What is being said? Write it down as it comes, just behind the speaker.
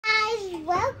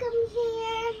welcome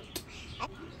here.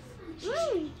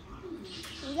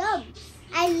 Yum.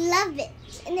 I love it.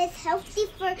 And it's healthy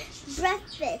for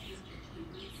breakfast.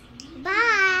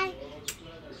 Bye.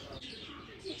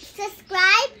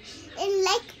 Subscribe and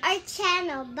like our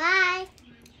channel. Bye.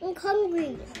 I'm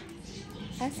hungry.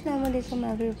 अस्सलाम वालेकुम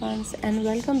everyone and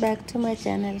welcome back to my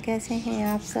channel. कैसे हैं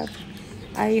आप सब?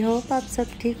 I hope आप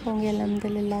सब ठीक होंगे।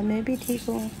 अल्हम्दुलिल्लाह मैं भी ठीक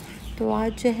हूँ। तो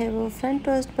आज जो है वो फ्रंट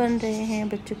टोस्ट बन रहे हैं,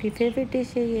 बच्चों की फेवरेट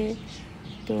डिश है ये।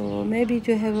 तो मैं भी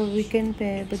जो है वो वीकेंड पे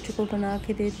बच्चों को बना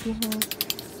के देती हूँ।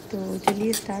 तो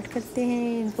चलिए स्टार्ट करते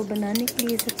हैं। इनको बनाने के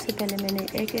लिए सबसे पहले मैंने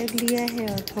एक एग लिया है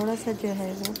और थोड़ा सा जो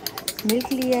है वो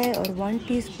मिल्क लिया है और 1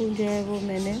 टीस्पून जो है वो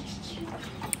मैंने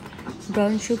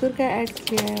ब्राउन शुगर का ऐड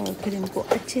किया है और फिर इनको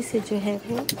अच्छे से जो है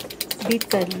वो बीट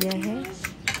कर लिया है।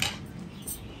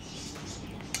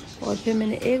 और फिर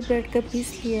मैंने एक ब्रेड का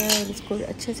पीस लिया है और इसको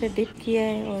अच्छे से डिप किया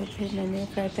है और फिर मैंने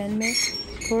फ्राई पैन में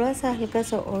थोड़ा सा हल्का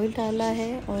सा ऑयल डाला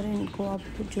है और इनको अब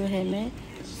जो है मैं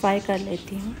फ्राई कर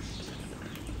लेती हूँ।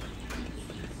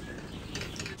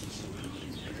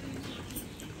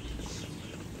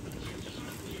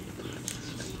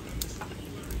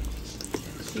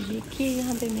 तो देखिए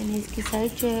यहाँ पे मैंने इसकी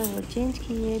साइड जो है वो चेंज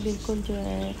की है, बिल्कुल जो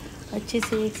है अच्छे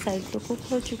से एक साइड तो कुक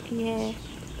हो चुकी है।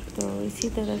 तो इसी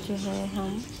तरह जो है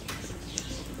हम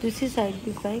दूसरी साइड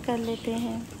भी फ्राई कर लेते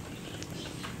हैं।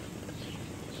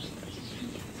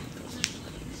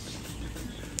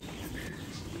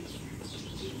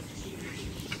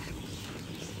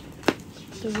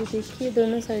 तो ये देखिए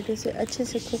दोनों साइडों से अच्छे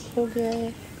से कुक हो गया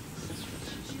है।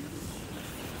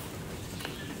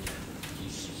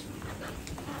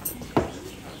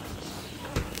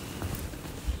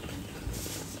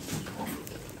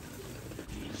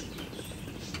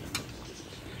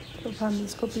 तो हम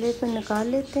इसको प्लेट में निकाल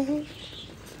लेते हैं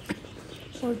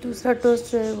और दूसरा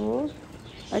टोस्ट जो है वो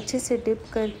अच्छे से डिप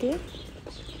करके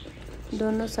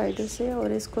दोनों साइडों से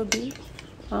और इसको भी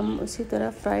हम उसी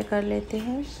तरह फ्राई कर लेते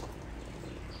हैं।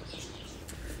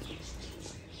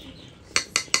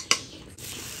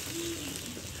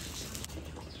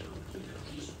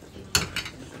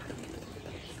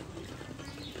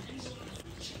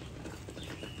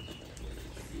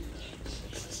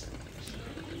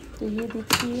 तो ये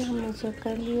देखिए हमने चेक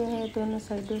कर लिया है, दोनों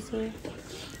साइडों से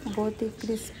बहुत ही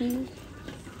क्रिस्पी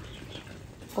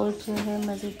और जो है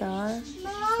मज़ेदार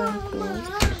फ्रंट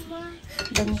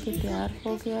टोस्ट बन के तैयार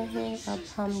हो गया है। अब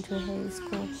हम जो है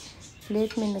इसको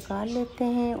प्लेट में निकाल लेते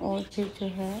हैं और फिर जो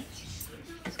है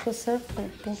इसको सर्व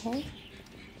करते हैं।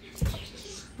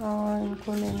 और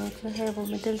इनको मैंने जो है वो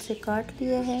मिडल से काट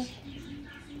लिया है।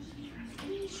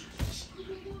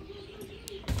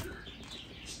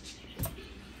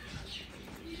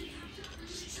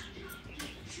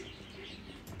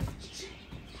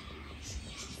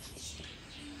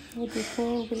 ये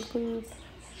देखें बिल्कुल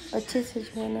अच्छे से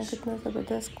जो है ना कितना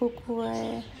ज़बरदस्त कुक हुआ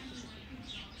है।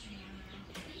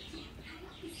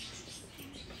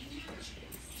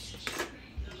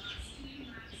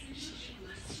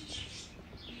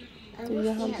 तो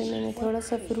यहाँ पे मैंने थोड़ा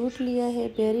सा फ्रूट लिया है,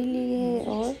 बेरी ली है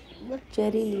और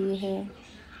चेरी ली है।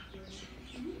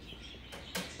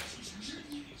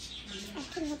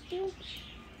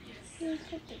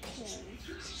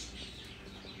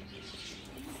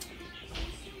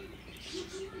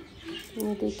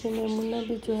 ये देखिए मेमुना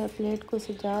भी जो है प्लेट को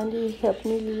सजा रही है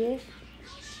अपने लिए।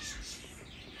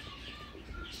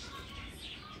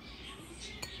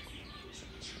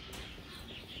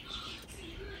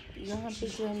 यहाँ पे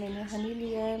जो है मैंने हनी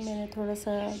लिया है, मैंने थोड़ा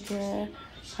सा जो है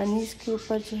हनी इसके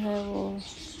ऊपर जो है वो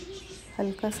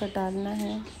हल्का सा डालना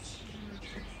है।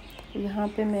 यहाँ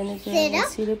पे मैंने जो है वो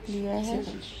सिरप लिया है,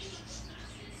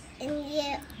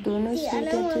 दोनों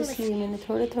स्वीट है इसलिए मैंने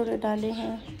थोड़े थोड़े डाले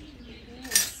हैं।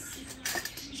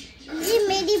 ये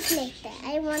मेरी प्लेट है।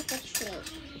 I want this plate.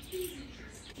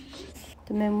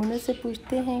 तो मेमुना से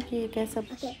पूछते हैं कि ये कैसा।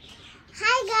 Okay.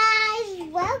 Hi guys,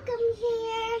 welcome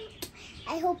here.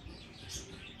 I hope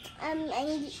I'm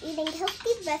eating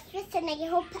healthy breakfast and I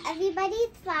hope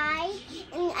everybody's fine.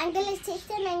 And I'm gonna taste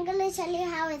it and I'm gonna tell you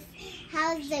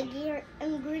how's the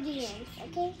ingredients.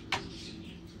 Okay?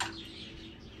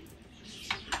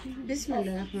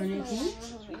 बिस्मिल्लाहिर्रहमानिर्रहीम।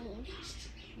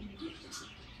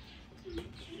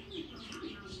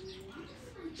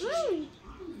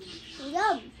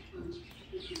 Yum.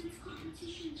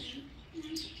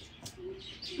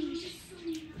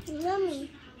 Yummy.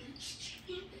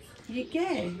 ये क्या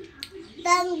है?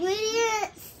 The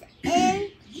ingredients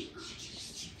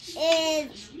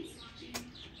is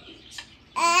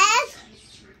egg,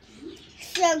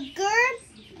 sugar,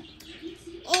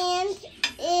 and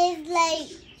is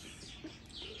like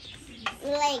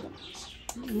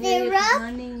syrup,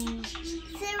 honey,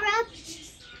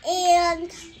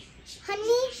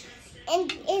 honey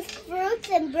and it's fruits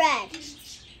and bread.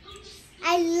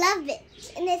 I love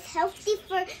it, and it's healthy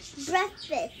for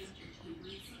breakfast.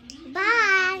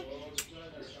 Bye.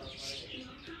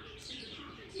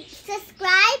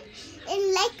 Subscribe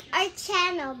and like our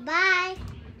channel. Bye.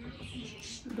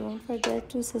 Don't forget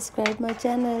to subscribe my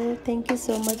channel. Thank you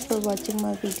so much for watching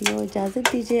my video.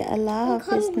 इजाज़त दीजिए. अल्लाह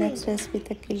हाफ़िज़. Next recipe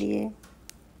तक के लिए.